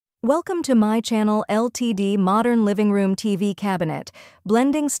Welcome to my channel LTD Modern Living Room TV Cabinet,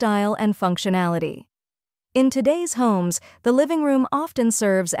 blending style and functionality. In today's homes, the living room often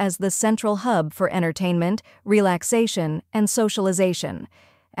serves as the central hub for entertainment, relaxation, and socialization.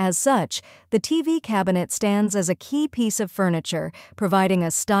 As such, the TV cabinet stands as a key piece of furniture, providing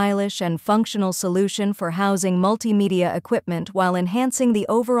a stylish and functional solution for housing multimedia equipment while enhancing the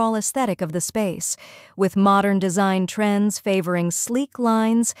overall aesthetic of the space. With modern design trends favoring sleek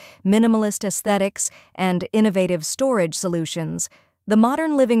lines, minimalist aesthetics, and innovative storage solutions, the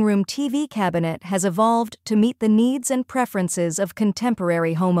modern living room TV cabinet has evolved to meet the needs and preferences of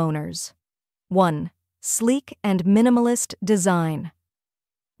contemporary homeowners. 1. Sleek and minimalist design.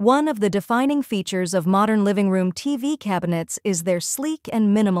 One of the defining features of modern living room TV cabinets is their sleek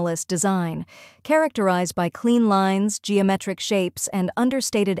and minimalist design. Characterized by clean lines, geometric shapes, and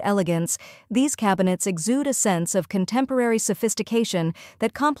understated elegance, these cabinets exude a sense of contemporary sophistication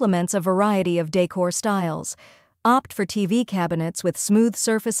that complements a variety of decor styles. Opt for TV cabinets with smooth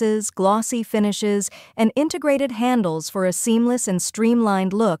surfaces, glossy finishes, and integrated handles for a seamless and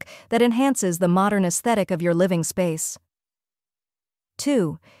streamlined look that enhances the modern aesthetic of your living space.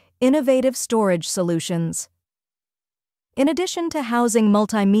 2. Innovative storage solutions. In addition to housing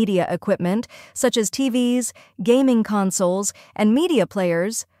multimedia equipment such as TVs, gaming consoles, and media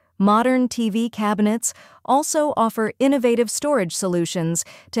players, modern TV cabinets also offer innovative storage solutions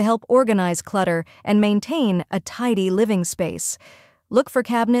to help organize clutter and maintain a tidy living space. Look for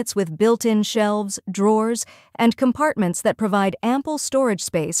cabinets with built-in shelves, drawers, and compartments that provide ample storage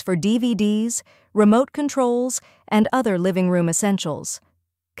space for DVDs, remote controls, and other living room essentials.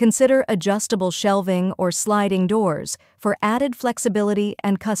 Consider adjustable shelving or sliding doors for added flexibility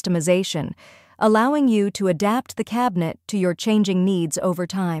and customization, allowing you to adapt the cabinet to your changing needs over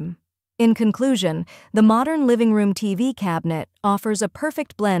time. In conclusion, the modern living room TV cabinet offers a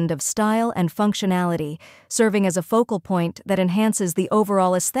perfect blend of style and functionality, serving as a focal point that enhances the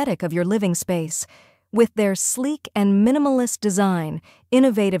overall aesthetic of your living space. With their sleek and minimalist design,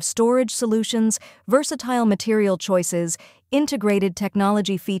 innovative storage solutions, versatile material choices, integrated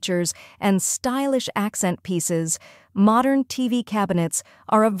technology features, and stylish accent pieces, modern TV cabinets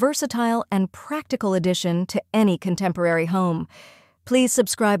are a versatile and practical addition to any contemporary home. Please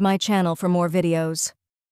subscribe my channel for more videos.